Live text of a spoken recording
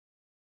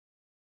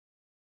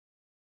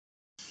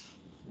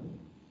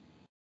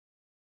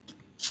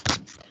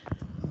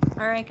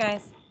All right,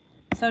 guys.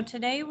 So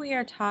today we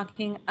are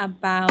talking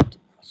about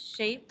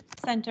shape,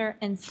 center,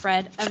 and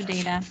spread of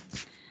data.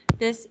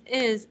 This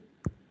is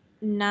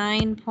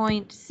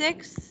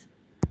 9.6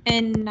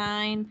 and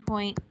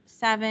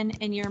 9.7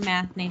 in your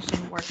Math Nation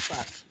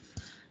workbook.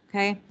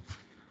 Okay,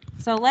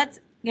 so let's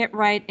get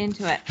right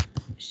into it.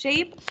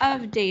 Shape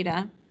of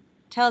data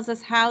tells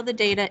us how the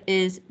data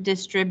is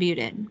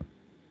distributed.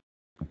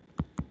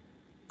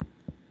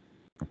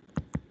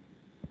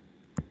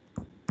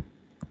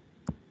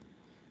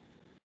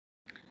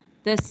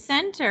 The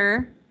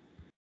center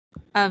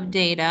of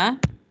data,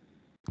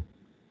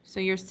 so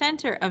your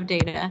center of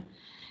data,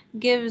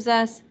 gives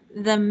us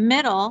the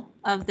middle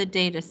of the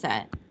data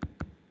set.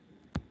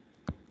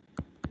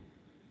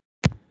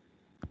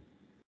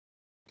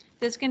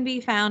 This can be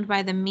found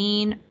by the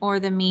mean or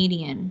the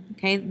median,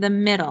 okay, the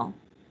middle.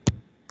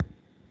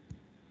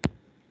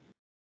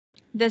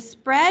 The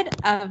spread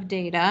of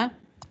data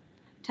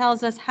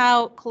tells us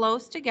how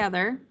close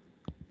together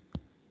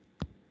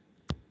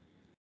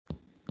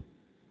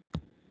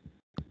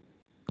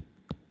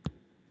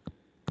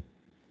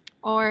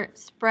or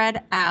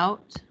spread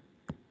out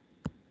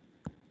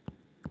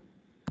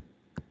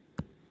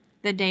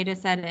the data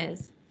set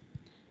is.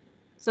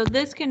 So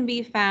this can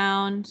be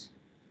found,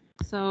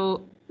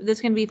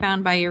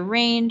 by your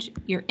range,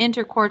 your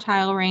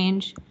interquartile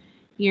range,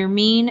 your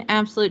mean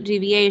absolute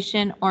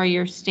deviation, or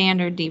your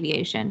standard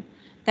deviation.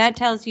 That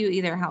tells you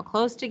either how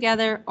close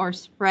together or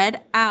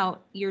spread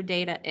out your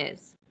data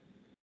is.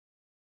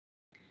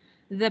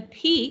 The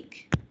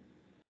peak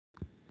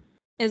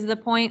is the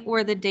point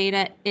where the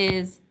data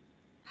is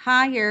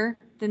higher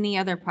than the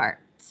other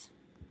parts.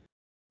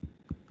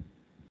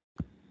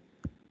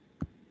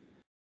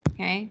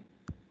 Okay.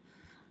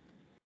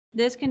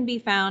 This can be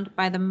found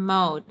by the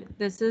mode.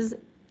 This is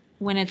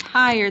when it's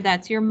higher,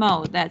 that's your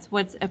mode. That's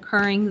what's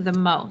occurring the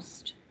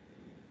most.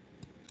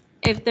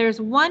 If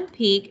there's one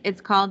peak, it's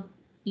called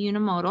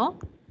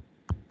unimodal.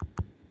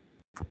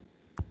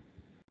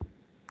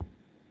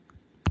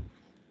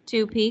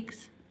 Two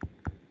peaks,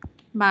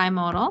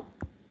 bimodal.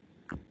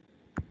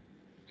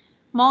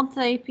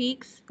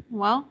 Multi-peaks,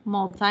 well,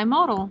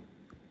 multimodal.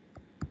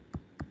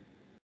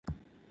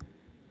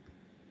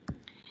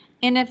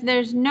 And if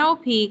there's no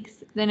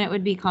peaks, then it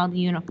would be called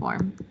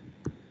uniform.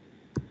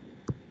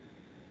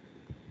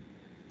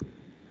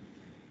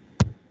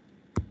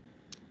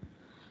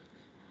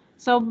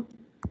 So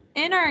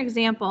in our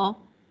example,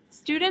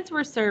 students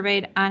were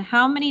surveyed on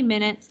how many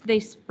minutes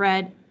they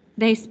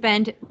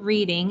spend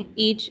reading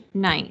each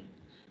night.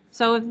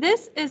 So if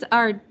this is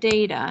our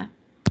data,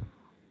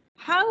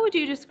 how would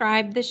you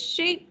describe the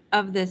shape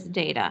of this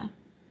data?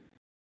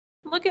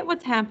 Look at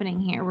what's happening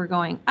here. We're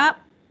going up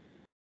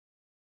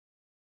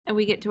and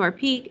we get to our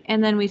peak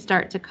and then we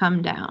start to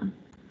come down.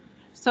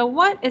 So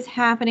what is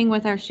happening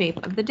with our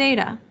shape of the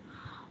data?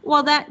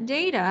 Well, that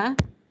data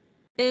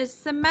is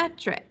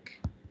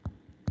symmetric.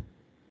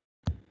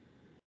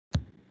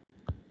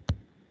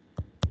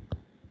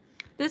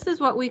 This is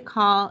what we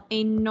call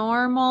a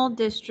normal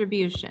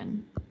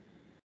distribution.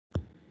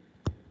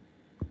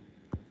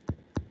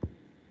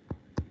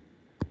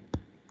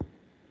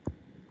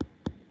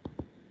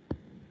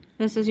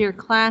 This is your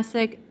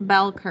classic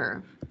bell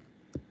curve.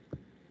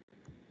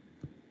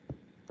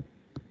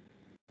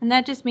 And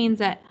that just means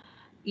that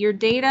your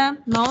data,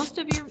 most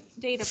of your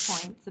data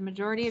points, the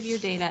majority of your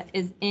data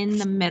is in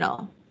the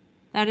middle.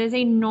 That is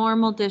a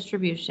normal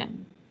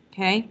distribution,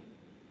 okay?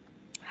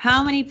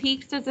 How many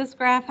peaks does this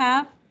graph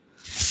have?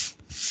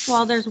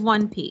 Well, there's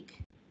one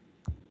peak.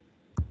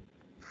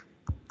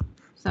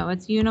 So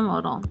it's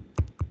unimodal.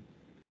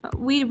 But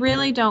we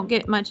really don't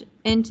get much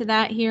into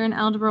that here in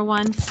Algebra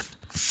 1.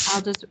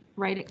 I'll just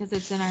write it because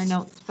it's in our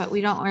notes, but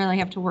we don't really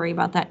have to worry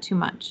about that too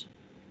much.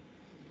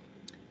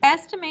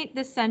 Estimate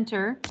the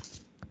center,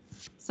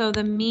 so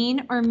the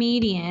mean or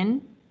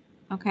median,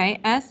 okay,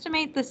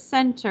 estimate the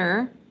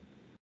center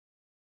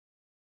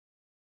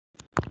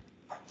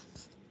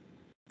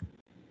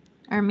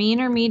or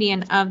mean or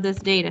median of this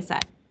data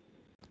set.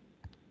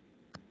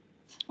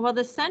 Well,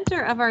 the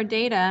center of our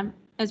data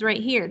is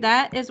right here.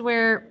 That is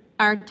where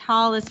our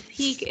tallest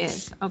peak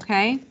is,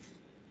 okay?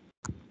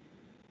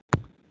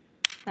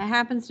 That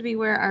happens to be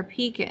where our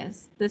peak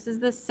is. This is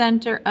the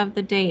center of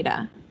the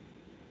data.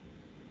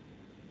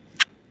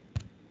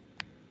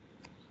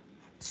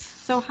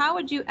 So how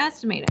would you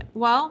estimate it?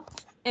 Well,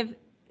 if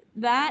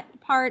that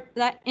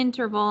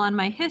interval on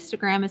my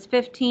histogram is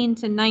 15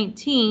 to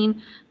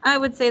 19, I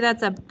would say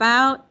that's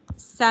about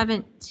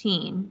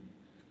 17.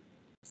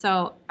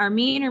 So our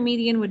mean or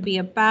median would be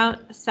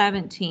about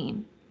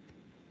 17.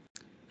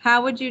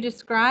 How would you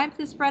describe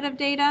the spread of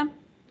data?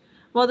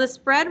 Well, the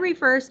spread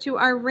refers to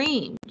our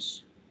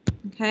range,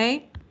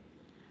 okay?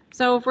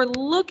 So if we're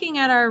looking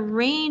at our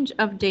range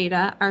of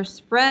data, our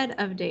spread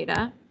of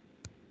data,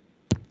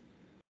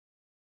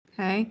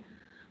 okay,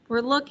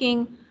 we're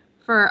looking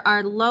for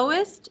our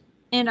lowest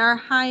and our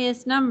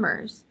highest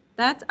numbers.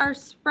 That's our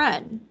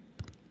spread.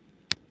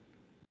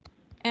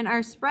 And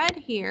our spread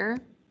here,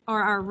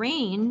 or our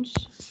range,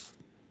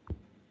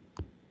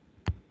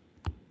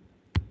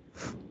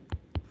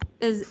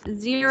 is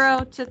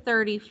 0 to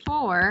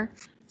 34,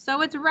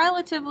 so it's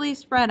relatively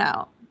spread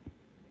out.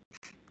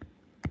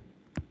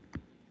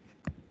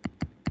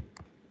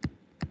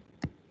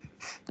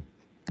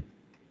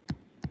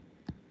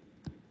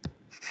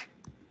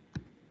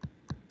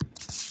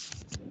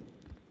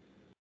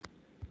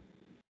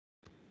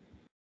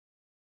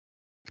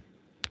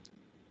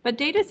 But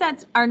data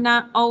sets are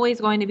not always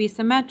going to be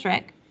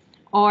symmetric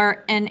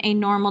or in a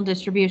normal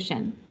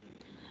distribution.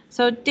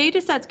 So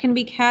data sets can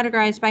be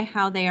categorized by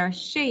how they are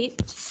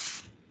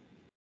shaped.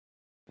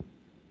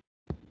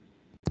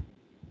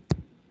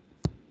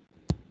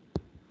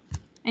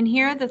 And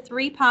here are the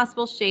three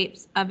possible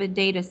shapes of a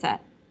data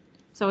set.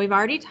 So we've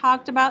already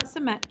talked about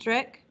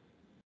symmetric.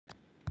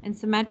 And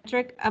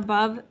symmetric,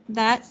 above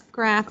that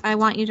graph, I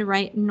want you to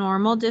write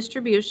normal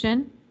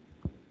distribution.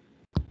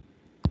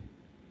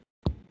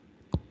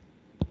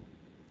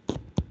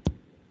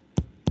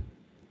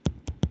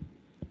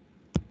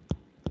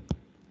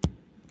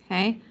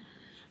 Okay,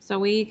 so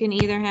we can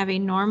either have a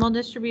normal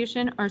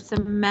distribution or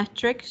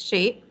symmetric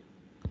shape.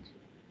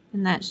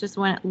 And that's just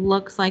when it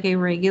looks like a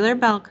regular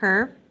bell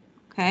curve.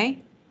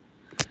 Okay.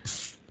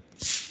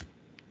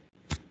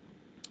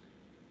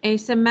 A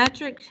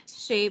symmetric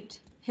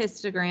shaped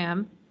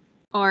histogram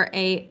or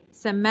a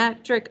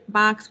symmetric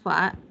box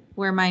plot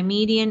where my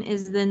median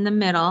is in the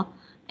middle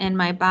and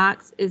my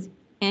box is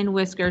and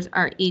whiskers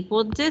are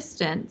equal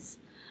distance,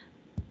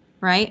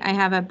 right? I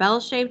have a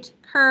bell-shaped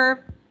curve.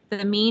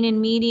 The mean and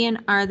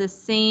median are the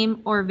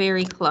same or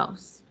very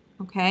close,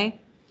 okay?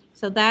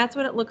 So that's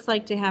what it looks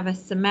like to have a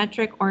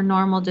symmetric or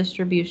normal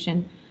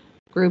distribution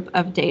group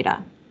of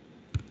data.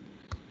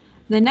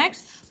 The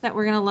next that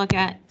we're going to look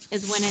at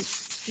is when it's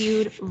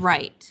skewed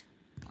right,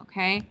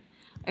 okay?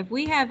 If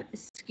we have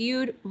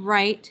skewed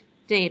right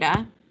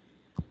data,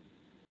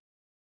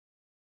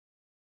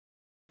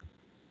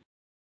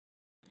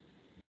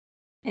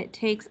 it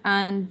takes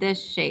on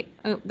this shape.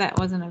 Oh, that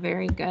wasn't a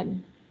very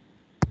good.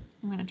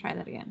 I'm going to try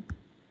that again.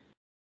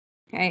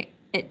 Okay,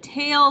 it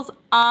tails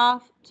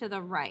off to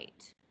the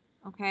right,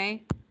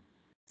 okay?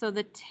 So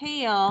the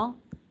tail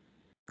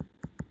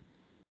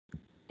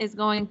is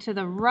going to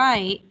the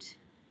right,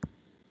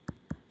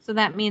 so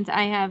that means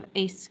I have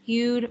a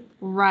skewed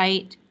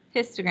right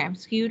histogram,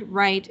 skewed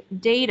right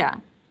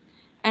data.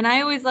 And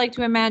I always like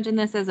to imagine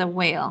this as a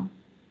whale.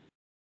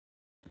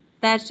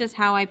 That's just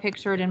how I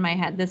picture it in my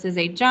head. This is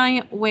a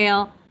giant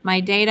whale. My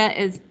data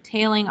is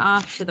tailing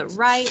off to the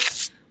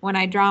right. When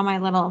I draw my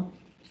little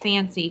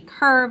fancy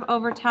curve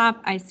over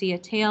top, I see a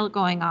tail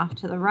going off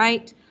to the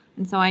right.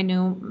 And so I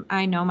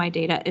know my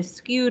data is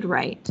skewed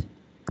right.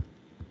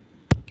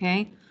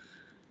 Okay.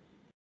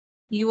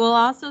 You will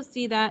also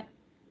see that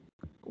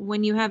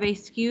when you have a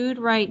skewed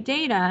right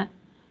data,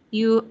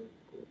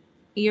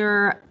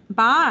 your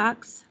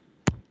box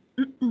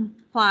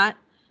plot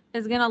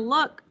is going to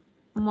look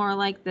more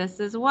like this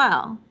as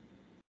well,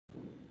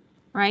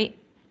 right?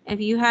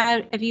 If you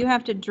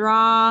have to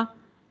draw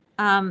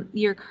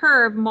your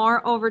curve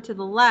more over to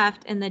the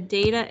left and the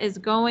data is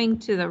going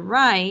to the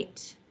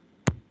right,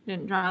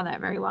 didn't draw that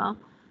very well.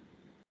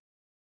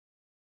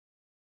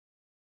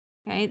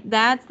 Okay,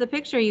 that's the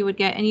picture you would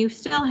get, and you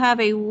still have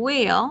a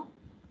whale,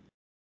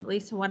 at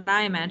least what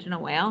I imagine a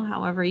whale.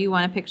 However you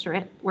want to picture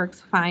it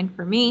works fine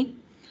for me,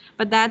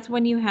 but that's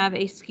when you have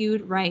a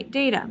skewed right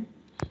data.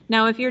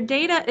 Now, if your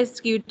data is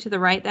skewed to the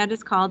right, that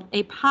is called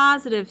a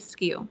positive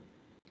skew.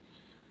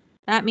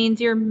 That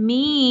means your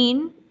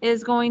mean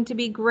is going to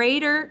be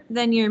greater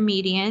than your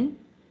median.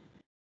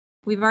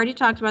 We've already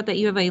talked about that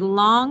you have a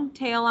long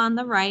tail on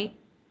the right,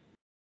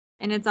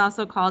 and it's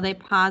also called a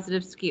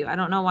positive skew. I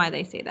don't know why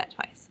they say that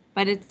twice,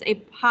 but it's a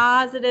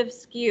positive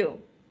skew.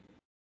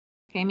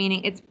 Okay,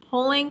 meaning it's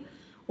pulling,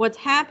 what's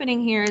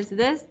happening here is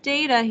this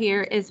data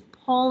here is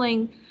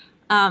pulling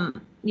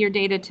your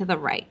data to the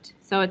right.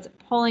 So it's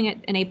pulling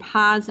it in a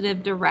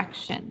positive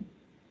direction.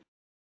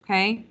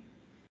 Okay.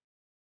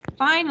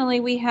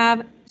 Finally, we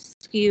have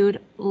skewed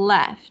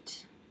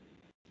left.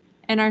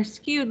 And our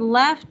skewed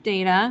left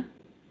data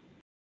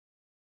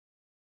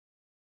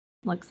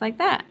looks like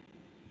that.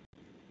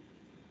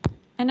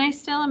 And I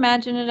still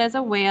imagine it as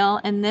a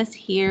whale, and this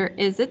here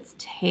is its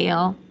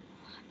tail.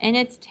 And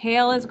its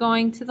tail is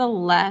going to the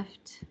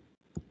left.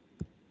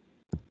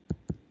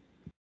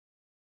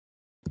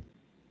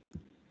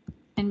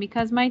 And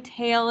because my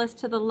tail is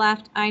to the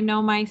left, I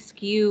know my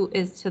skew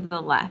is to the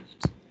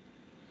left.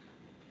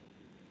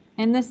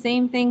 And the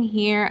same thing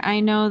here,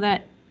 I know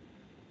that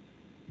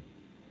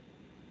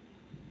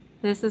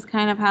this is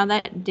kind of how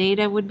that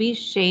data would be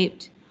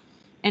shaped.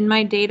 And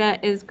my data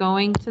is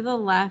going to the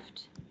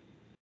left.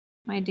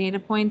 My data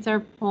points are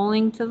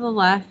pulling to the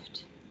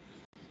left.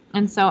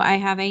 And so I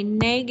have a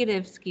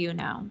negative skew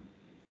now.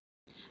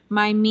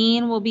 My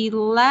mean will be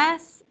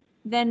less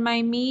than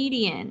my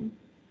median.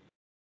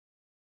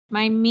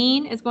 My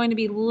mean is going to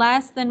be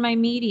less than my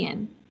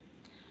median.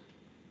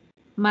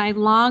 My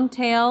long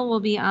tail will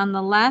be on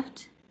the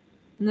left,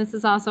 and this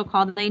is also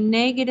called a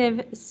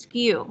negative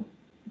skew.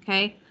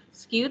 Okay,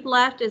 skewed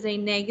left is a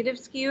negative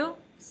skew,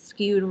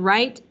 skewed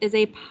right is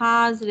a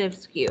positive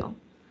skew.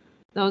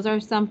 Those are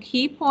some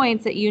key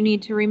points that you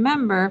need to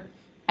remember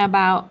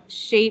about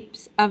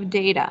shapes of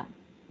data.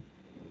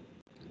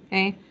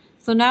 Okay,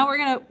 so now we're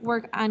going to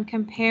work on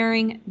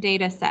comparing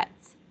data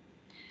sets.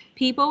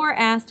 People were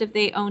asked if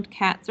they owned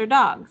cats or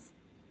dogs.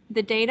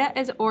 The data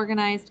is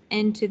organized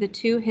into the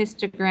two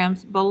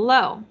histograms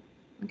below.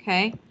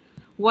 Okay,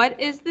 what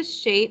is the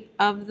shape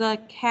of the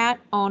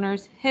cat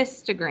owner's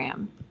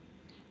histogram?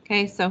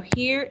 Okay, so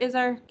here is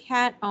our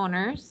cat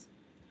owners,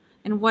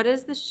 and what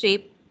is the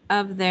shape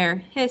of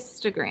their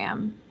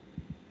histogram?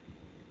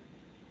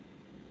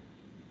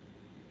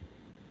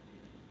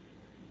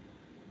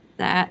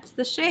 That's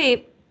the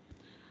shape.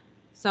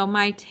 So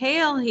my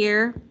tail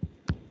here,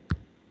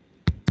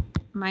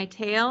 my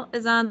tail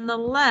is on the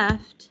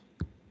left.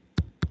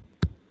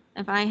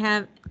 If I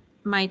have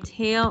my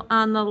tail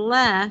on the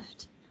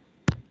left,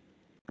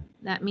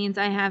 that means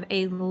I have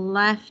a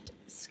left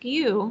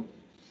skew,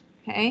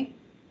 okay?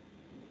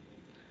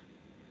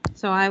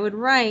 So I would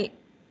write,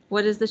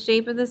 what is the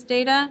shape of this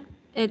data?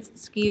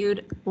 It's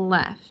skewed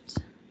left.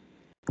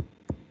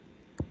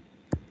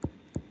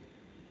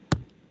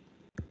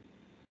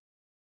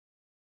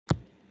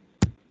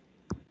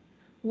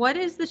 What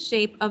is the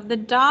shape of the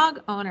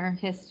dog owner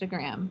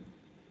histogram?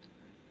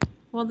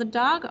 Well, the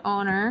dog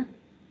owner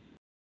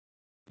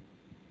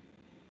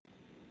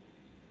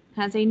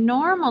has a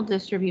normal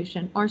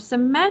distribution or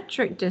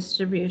symmetric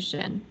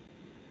distribution.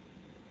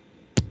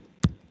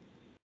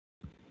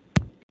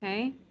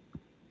 Okay?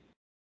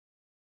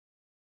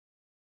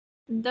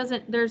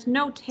 There's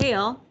no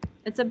tail,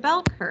 it's a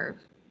bell curve.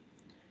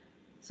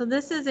 So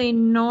this is a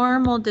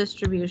normal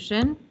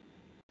distribution.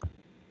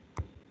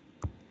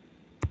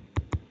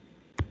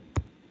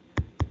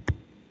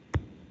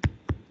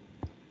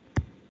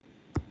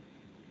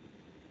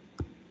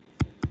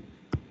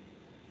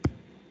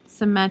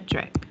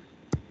 Symmetric.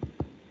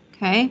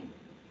 Okay.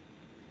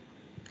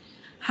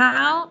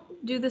 How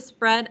do the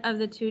spread of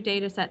the two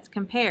data sets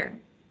compare?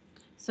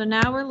 So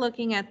now we're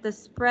looking at the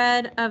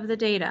spread of the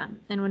data.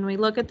 And when we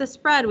look at the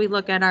spread, we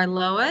look at our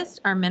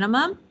lowest, our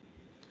minimum,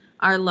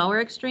 our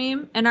lower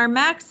extreme, and our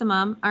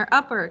maximum, our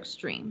upper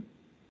extreme.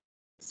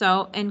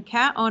 So in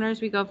cat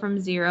owners, we go from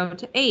 0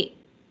 to 8.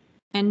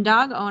 In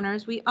dog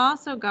owners, we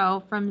also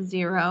go from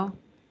 0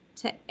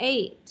 to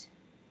 8.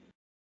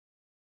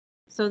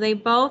 So they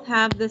both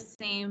have the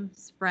same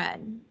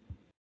spread.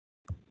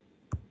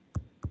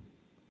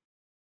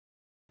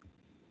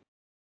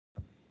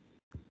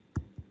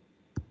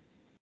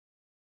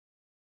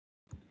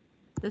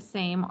 The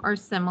same or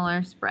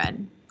similar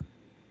spread.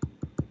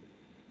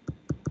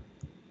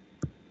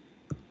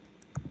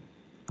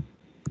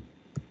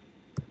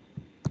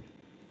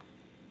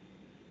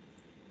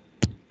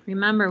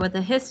 Remember, with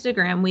a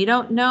histogram, we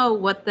don't know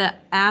what the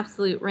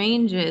absolute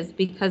range is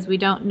because we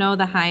don't know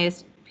the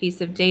highest piece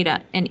of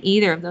data in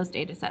either of those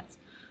data sets.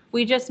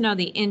 We just know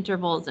the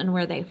intervals and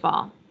where they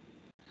fall.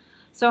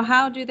 So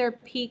how do their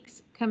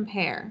peaks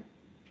compare?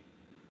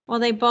 Well,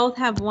 they both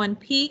have one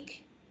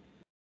peak,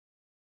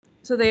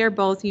 so they are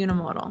both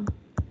unimodal.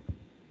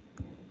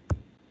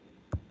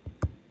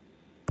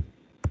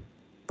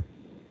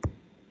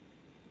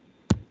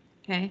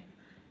 Okay.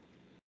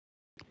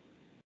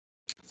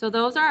 So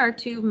those are our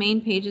two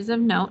main pages of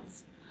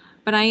notes,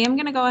 but I am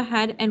going to go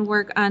ahead and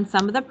work on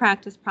some of the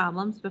practice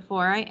problems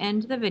before I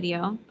end the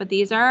video, but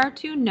these are our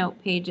two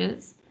note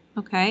pages,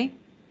 okay?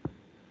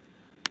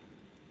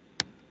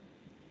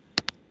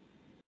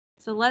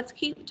 So let's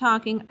keep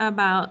talking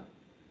about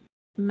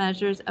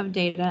measures of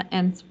data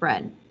and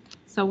spread.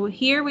 So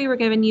here we were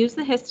given use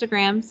the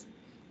histograms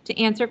to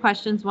answer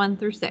questions 1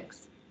 through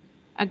 6.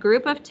 A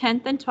group of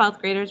 10th and 12th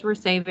graders were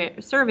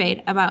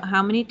surveyed about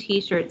how many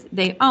t-shirts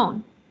they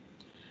own.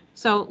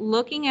 So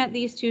looking at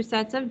these two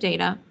sets of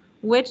data,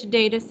 which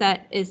data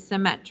set is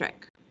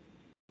symmetric?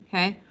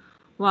 Okay,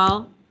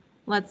 well,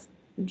 let's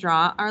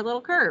draw our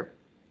little curve.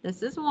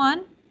 This is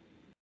 1.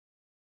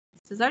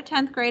 This is our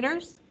 10th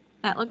graders.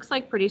 That looks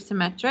like pretty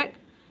symmetric.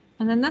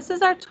 And then this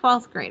is our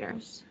 12th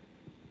graders.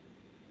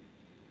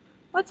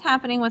 What's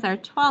happening with our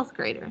 12th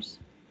graders?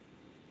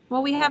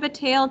 Well, we have a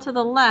tail to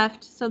the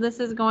left, so this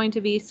is going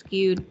to be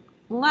skewed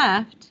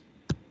left.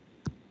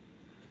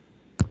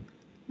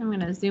 I'm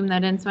going to zoom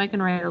that in so I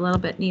can write it a little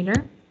bit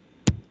neater.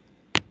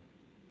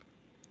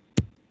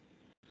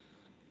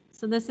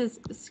 So this is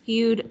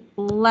skewed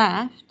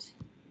left.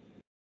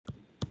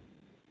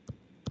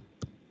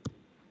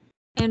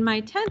 In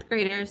my 10th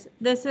graders,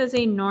 this is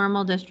a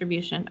normal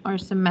distribution or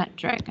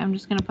symmetric. I'm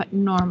just going to put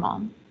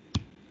normal.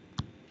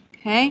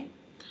 Okay,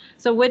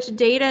 so which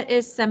data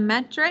is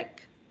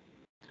symmetric?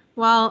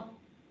 Well,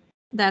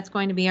 that's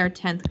going to be our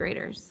 10th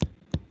graders.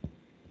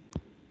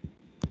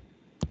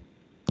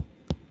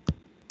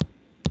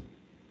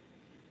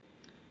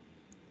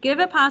 Give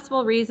a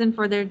possible reason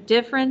for their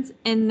difference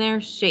in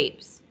their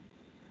shapes.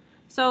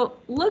 So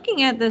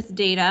looking at this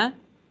data,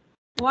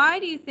 why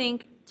do you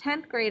think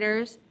 10th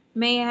graders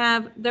may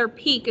have their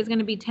peak is going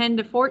to be 10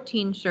 to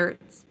 14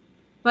 shirts,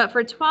 but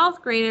for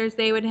 12th graders,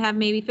 they would have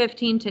maybe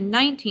 15 to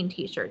 19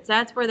 t-shirts.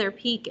 That's where their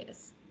peak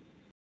is.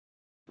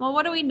 Well,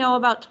 what do we know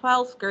about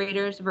 12th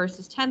graders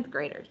versus 10th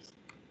graders?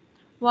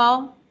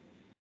 Well,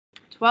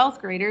 12th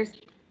graders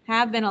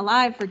have been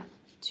alive for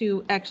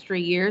 2 extra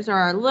years or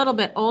are a little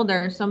bit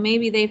older, so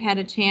maybe they've had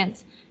a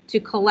chance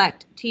to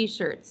collect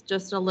t-shirts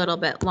just a little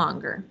bit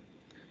longer.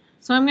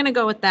 So I'm going to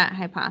go with that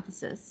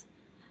hypothesis,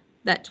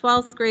 that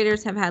 12th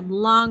graders have had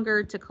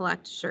longer to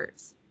collect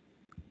shirts.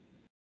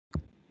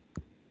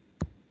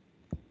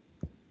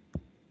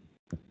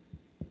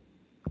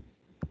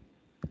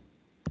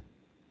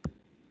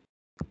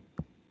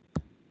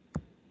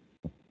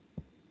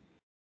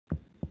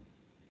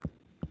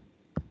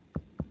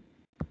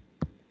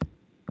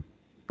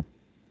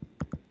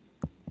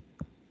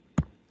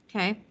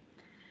 Okay.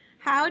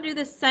 How do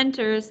the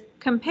centers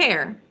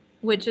compare?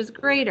 Which is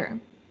greater?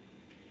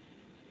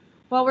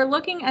 Well, we're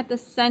looking at the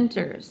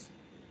centers.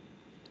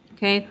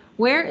 Okay,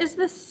 where is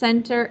the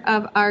center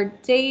of our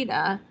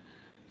data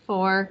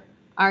for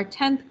our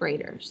 10th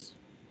graders?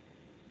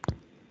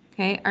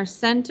 Okay, our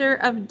center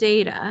of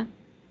data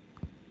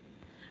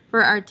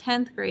for our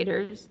 10th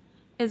graders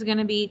is going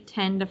to be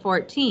 10 to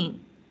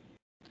 14.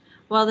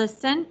 Well, the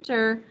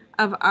center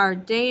of our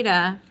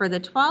data for the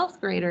 12th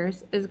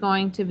graders is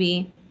going to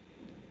be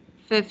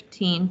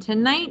 15 to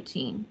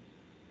 19.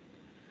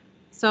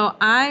 So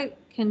I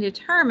can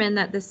determine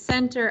that the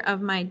center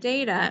of my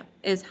data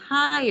is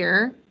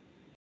higher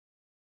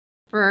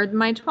for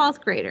my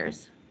 12th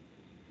graders.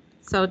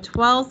 So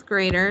 12th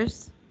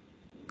graders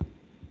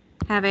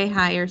have a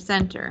higher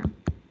center.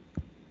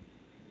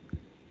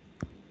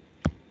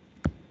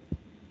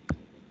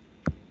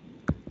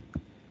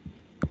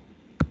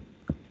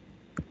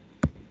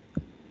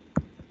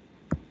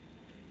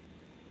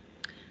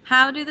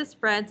 How do the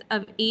spreads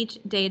of each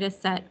data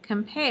set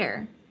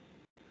compare?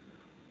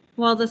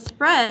 Well, the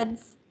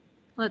spreads,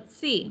 let's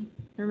see.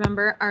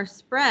 Remember, our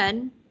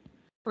spread,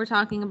 we're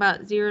talking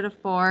about 0 to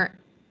 4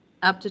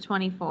 up to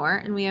 24,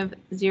 and we have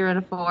 0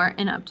 to 4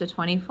 and up to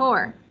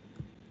 24.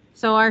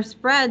 So our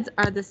spreads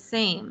are the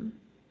same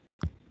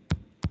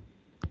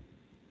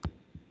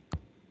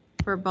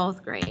for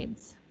both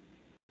grades.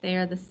 They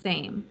are the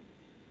same.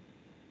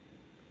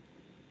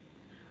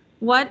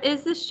 What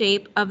is the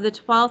shape of the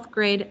 12th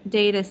grade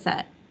data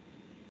set?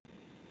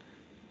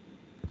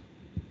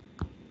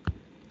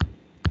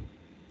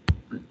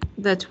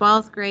 The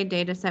 12th grade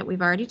data set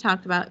we've already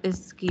talked about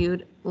is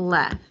skewed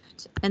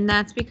left, and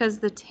that's because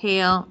the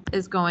tail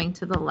is going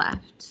to the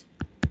left.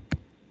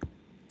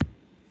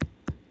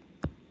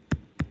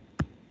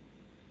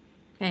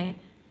 Okay,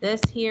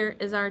 this here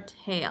is our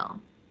tail.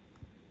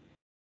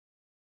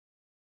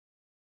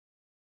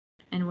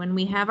 And when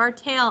we have our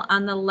tail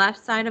on the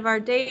left side of our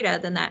data,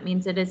 then that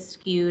means it is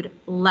skewed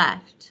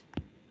left.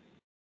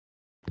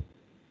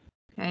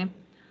 Okay.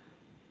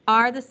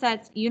 Are the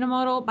sets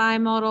unimodal,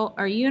 bimodal,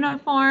 or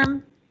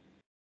uniform?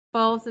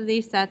 Both of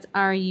these sets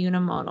are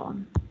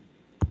unimodal.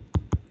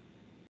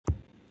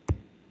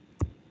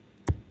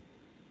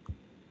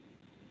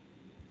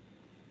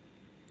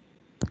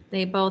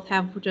 They both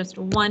have just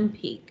one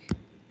peak.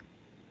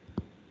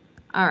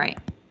 All right.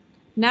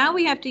 Now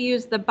we have to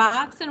use the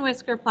box and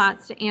whisker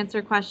plots to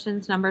answer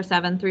questions number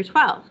 7 through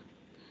 12.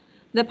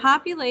 The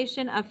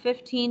population of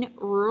 15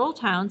 rural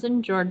towns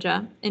in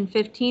Georgia and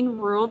 15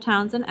 rural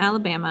towns in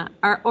Alabama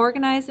are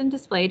organized and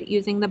displayed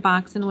using the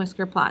box and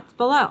whisker plots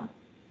below.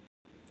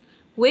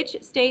 Which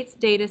state's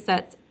data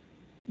set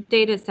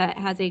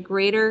has a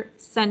greater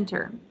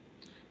center?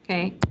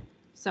 Okay,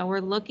 so we're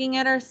looking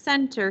at our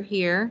center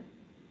here.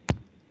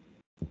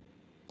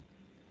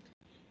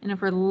 And if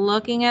we're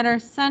looking at our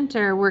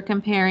center, we're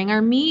comparing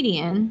our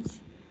medians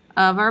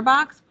of our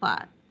box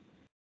plot.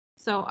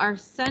 So our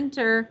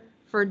center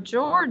for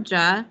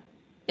Georgia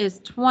is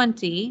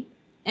 20,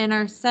 and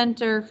our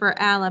center for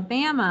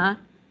Alabama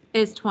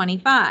is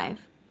 25.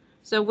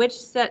 So which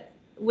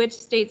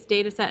state's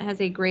data set has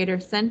a greater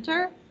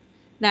center?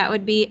 That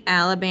would be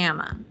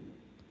Alabama.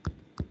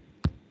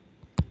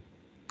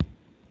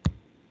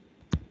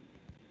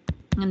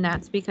 And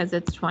that's because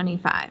it's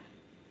 25.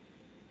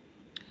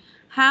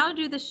 How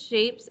do the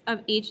shapes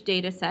of each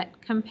data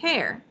set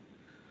compare?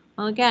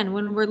 Well, again,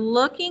 when we're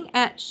looking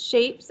at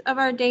shapes of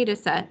our data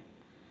set,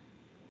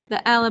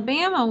 the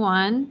Alabama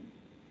one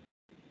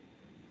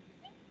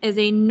is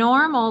a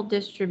normal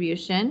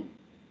distribution.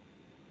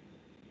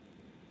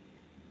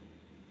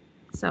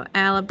 So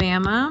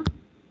Alabama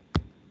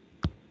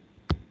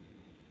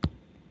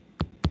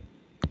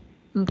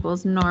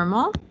equals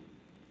normal.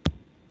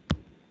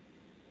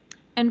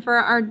 And for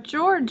our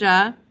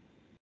Georgia,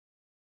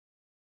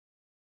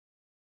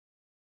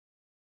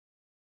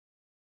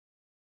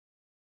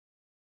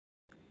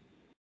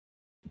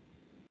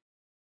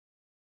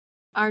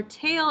 our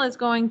tail is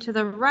going to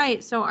the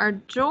right, so our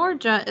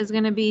Georgia is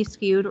going to be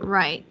skewed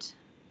right.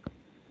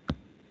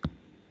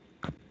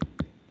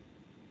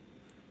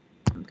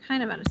 I'm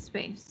kind of out of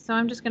space, so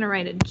I'm just going to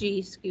write a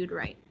G skewed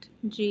right.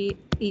 G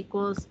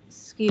equals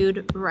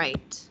skewed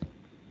right.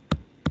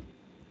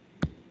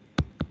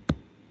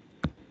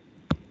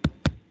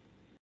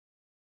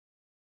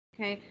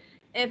 Okay,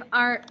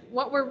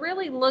 what we're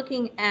really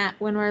looking at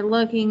when we're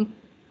looking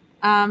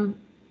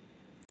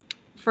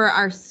for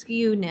our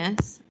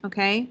skewness,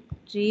 okay,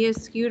 G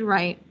is skewed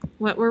right.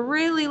 What we're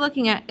really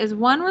looking at is,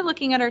 one, we're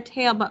looking at our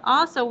tail, but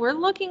also we're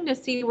looking to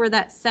see where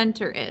that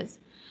center is.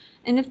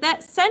 And if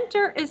that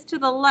center is to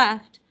the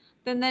left,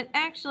 then that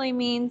actually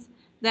means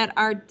that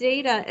our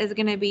data is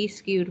going to be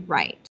skewed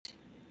right.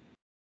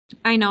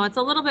 I know it's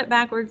a little bit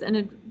backwards and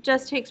it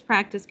just takes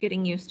practice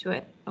getting used to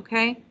it,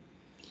 okay?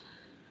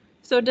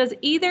 So does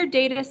either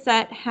data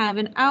set have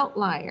an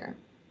outlier?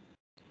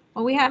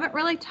 Well, we haven't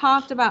really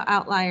talked about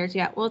outliers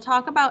yet. We'll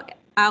talk about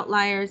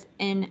outliers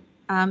in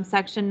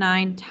section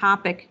 9,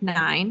 topic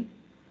 9.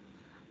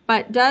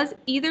 But does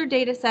either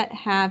data set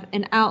have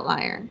an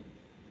outlier?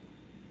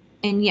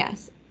 And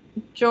yes,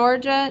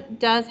 Georgia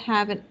does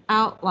have an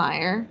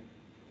outlier.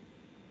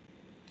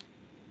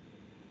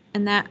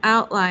 And that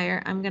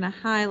outlier, I'm going to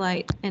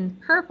highlight in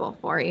purple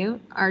for you.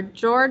 Our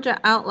Georgia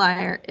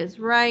outlier is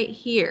right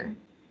here,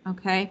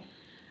 okay?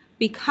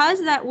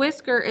 Because that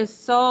whisker is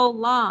so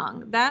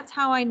long, that's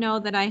how I know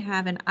that I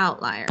have an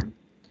outlier.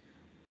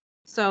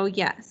 So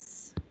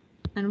yes,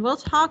 and we'll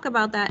talk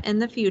about that in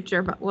the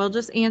future, but we'll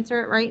just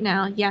answer it right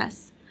now.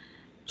 Yes,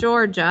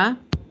 Georgia,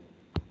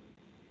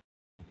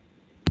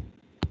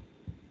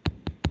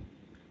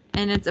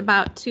 and it's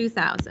about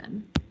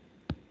 2,000.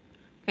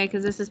 Okay,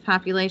 because this is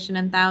population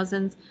in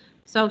thousands.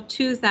 So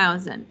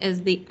 2,000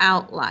 is the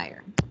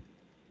outlier.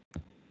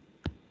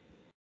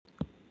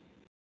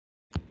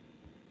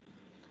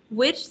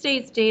 Which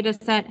state's data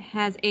set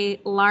has a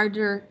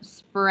larger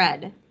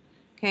spread?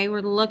 Okay,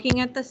 we're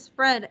looking at the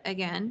spread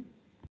again.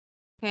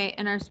 Okay,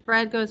 and our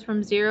spread goes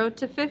from 0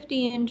 to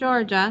 50 in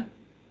Georgia.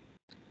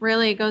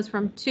 Really, it goes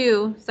from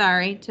 2,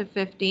 to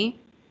 50.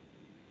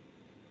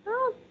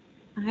 Oh,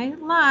 I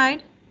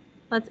lied.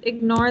 Let's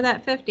ignore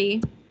that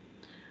 50.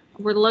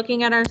 We're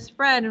looking at our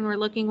spread and we're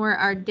looking where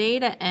our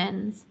data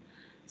ends.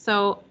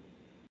 So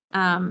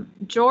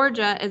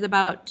Georgia is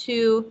about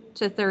 2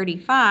 to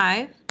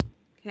 35.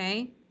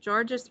 Okay,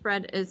 Georgia's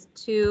spread is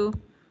 2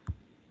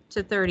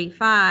 to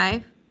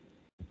 35.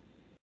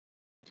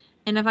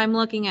 And if I'm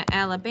looking at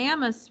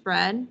Alabama's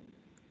spread,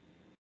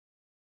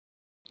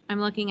 I'm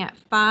looking at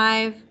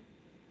 5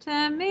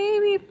 to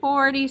maybe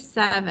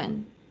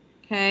 47.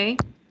 Okay,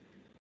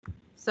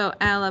 so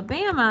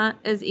Alabama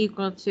is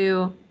equal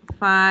to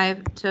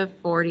 5 to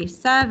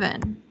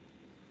 47.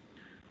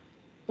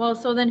 Well,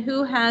 so then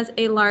who has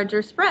a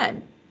larger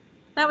spread?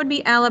 That would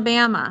be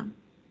Alabama.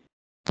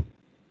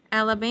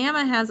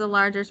 Alabama has a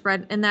larger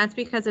spread, and that's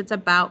because it's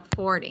about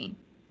 40.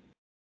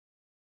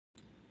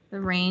 The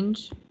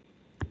range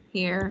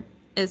here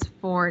is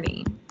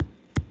 40.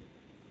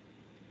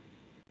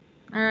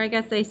 Or I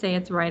guess they say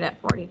it's right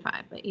at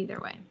 45, but either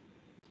way.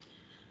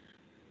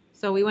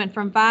 So we went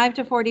from 5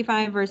 to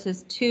 45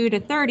 versus 2 to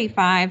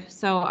 35,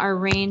 so our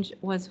range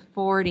was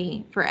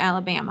 40 for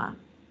Alabama.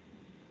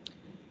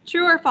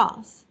 True or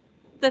false?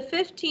 The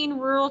 15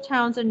 rural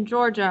towns in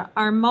Georgia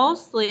are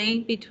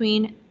mostly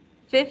between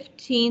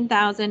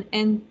 15,000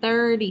 and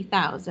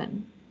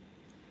 30,000.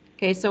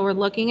 Okay, so we're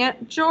looking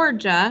at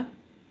Georgia,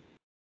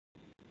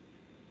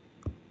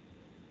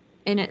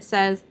 and it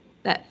says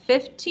that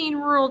 15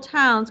 rural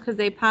towns, because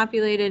they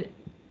populated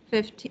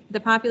the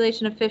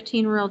population of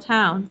 15 rural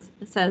towns,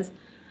 it says,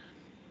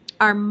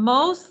 are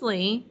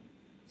mostly,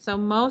 so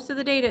most of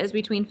the data is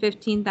between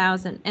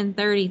 15,000 and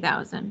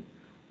 30,000.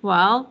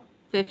 Well,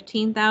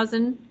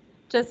 15,000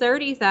 to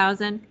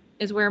 30,000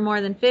 is where more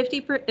than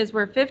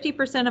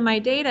 50% of my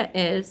data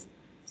is.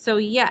 So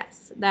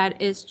yes, that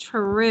is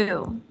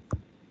true.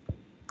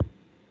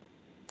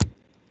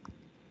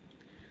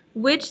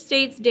 Which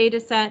state's data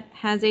set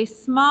has a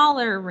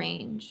smaller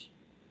range?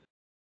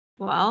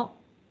 Well,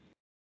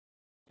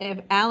 if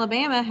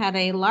Alabama had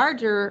a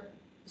larger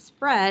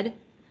spread,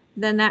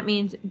 then that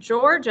means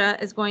Georgia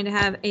is going to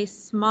have a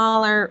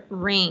smaller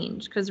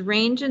range, because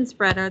range and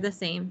spread are the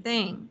same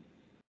thing.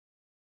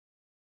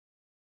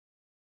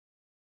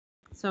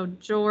 So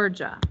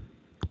Georgia.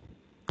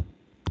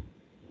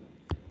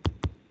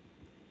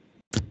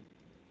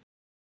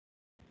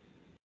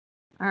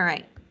 All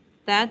right,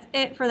 that's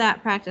it for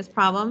that practice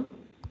problem.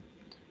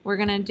 We're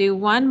going to do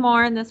one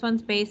more, and this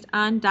one's based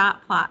on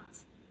dot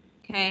plots.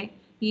 Okay,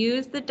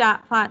 use the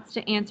dot plots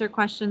to answer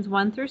questions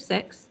 1 through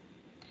 6.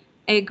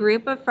 A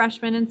group of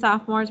freshmen and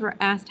sophomores were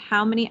asked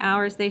how many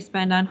hours they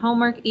spend on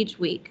homework each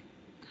week.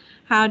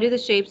 How do the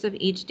shapes of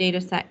each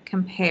data set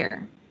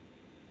compare?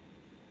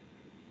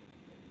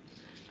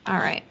 All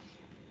right,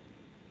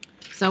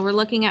 so we're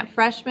looking at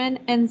freshman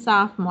and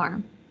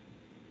sophomore.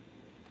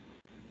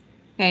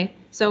 Okay,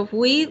 so if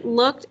we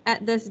looked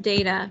at this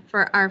data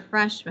for our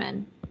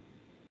freshmen,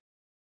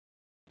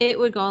 it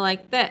would go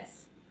like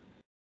this.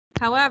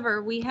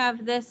 However, we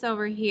have this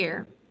over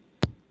here.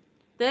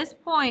 This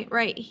point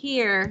right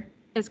here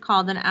is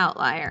called an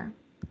outlier.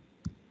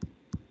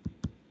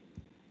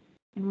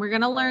 And we're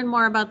going to learn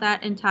more about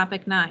that in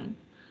topic 9.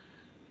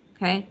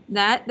 Okay,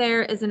 that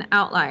there is an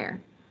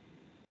outlier.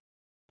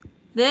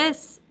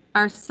 This,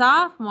 our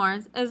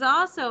sophomores, is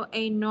also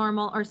a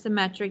normal or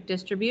symmetric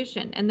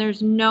distribution, and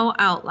there's no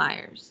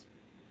outliers.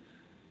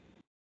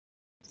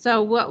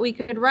 So what we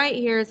could write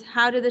here is,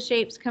 how do the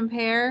shapes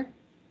compare?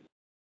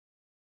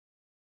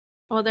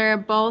 Well, they're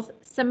both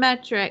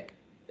symmetric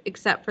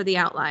except for the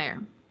outlier.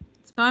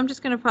 So I'm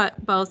just going to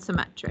put both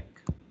symmetric.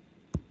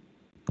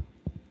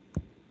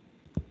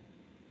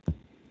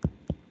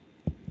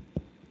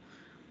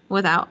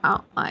 Without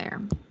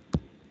outlier.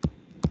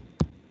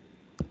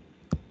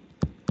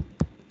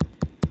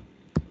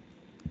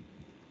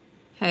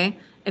 Okay,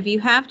 if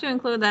you have to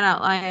include that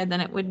outlier,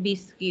 then it would be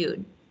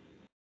skewed.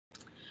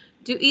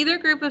 Do either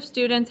group of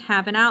students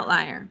have an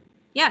outlier?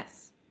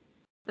 Yes,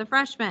 the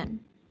freshmen.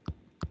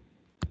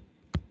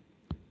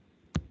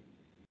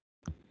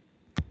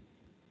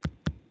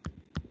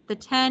 The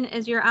 10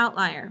 is your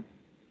outlier.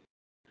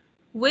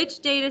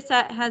 Which data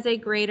set has a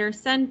greater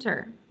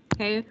center?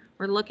 Okay,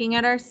 we're looking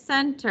at our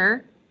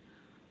center.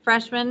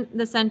 Freshmen,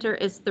 the center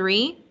is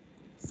 3.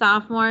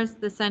 Sophomores,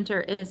 the center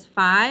is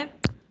 5.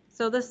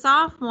 So the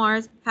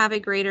sophomores have a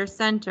greater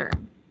center.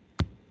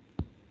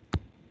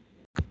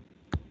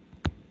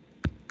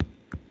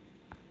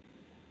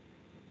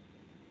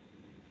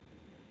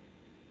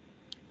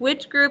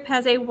 Which group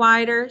has a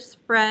wider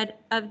spread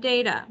of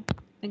data?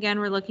 Again,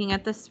 we're looking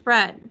at the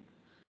spread.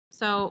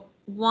 So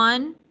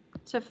 1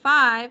 to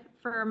 5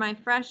 for my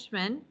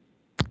freshmen.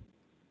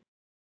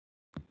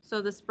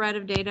 So the spread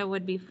of data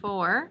would be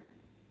 4.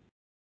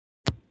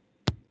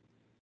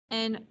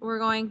 And we're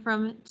going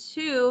from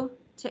 2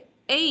 to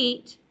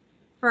 8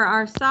 for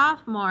our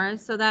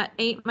sophomores. So that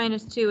 8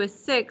 minus 2 is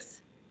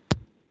 6.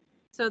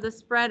 So the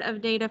spread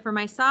of data for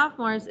my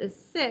sophomores is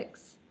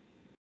 6.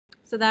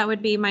 So that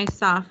would be my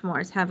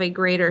sophomores have a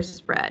greater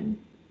spread.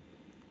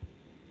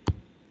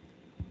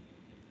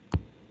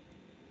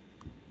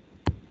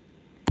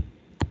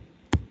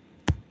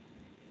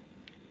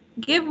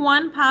 Give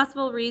one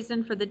possible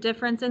reason for the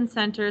difference in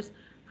centers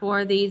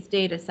for these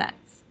data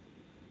sets.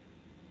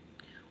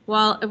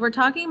 Well, if we're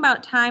talking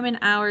about time and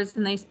hours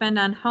and they spend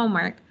on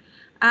homework,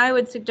 I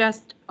would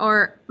suggest,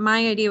 or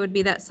my idea would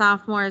be that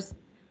sophomores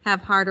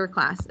have harder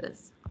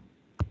classes.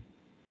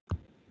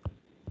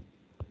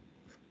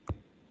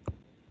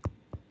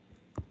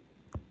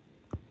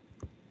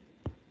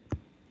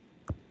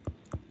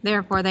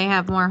 Therefore, they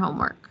have more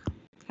homework,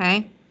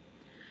 okay?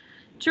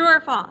 True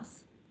or false?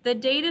 The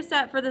data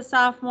set for the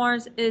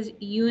sophomores is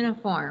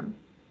uniform.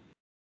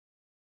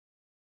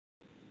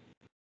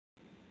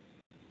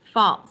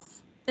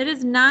 False. It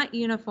is not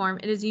uniform,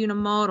 it is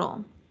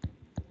unimodal.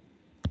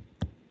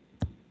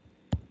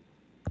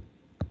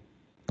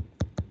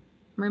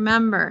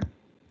 Remember,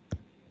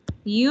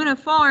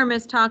 uniform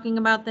is talking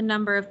about the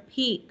number of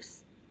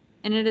peaks,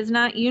 and it is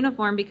not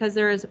uniform because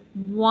there is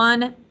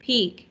one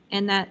peak,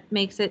 and that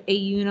makes it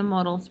a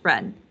unimodal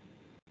spread.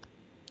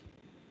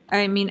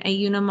 I mean, a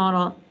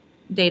unimodal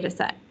data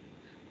set.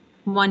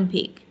 One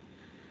peak.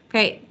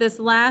 Okay, this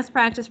last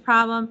practice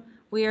problem,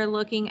 we are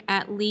looking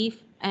at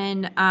leaf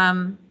and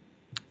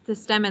the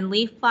stem and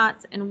leaf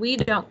plots, and we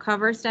don't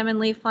cover stem and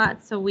leaf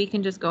plots, so we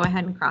can just go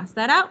ahead and cross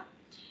that out.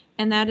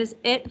 And that is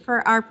it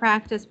for our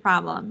practice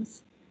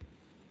problems.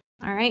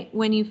 All right,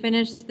 when you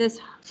finish this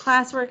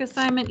classwork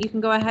assignment, you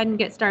can go ahead and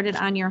get started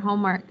on your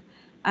homework.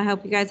 I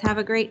hope you guys have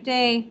a great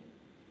day.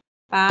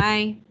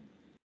 Bye.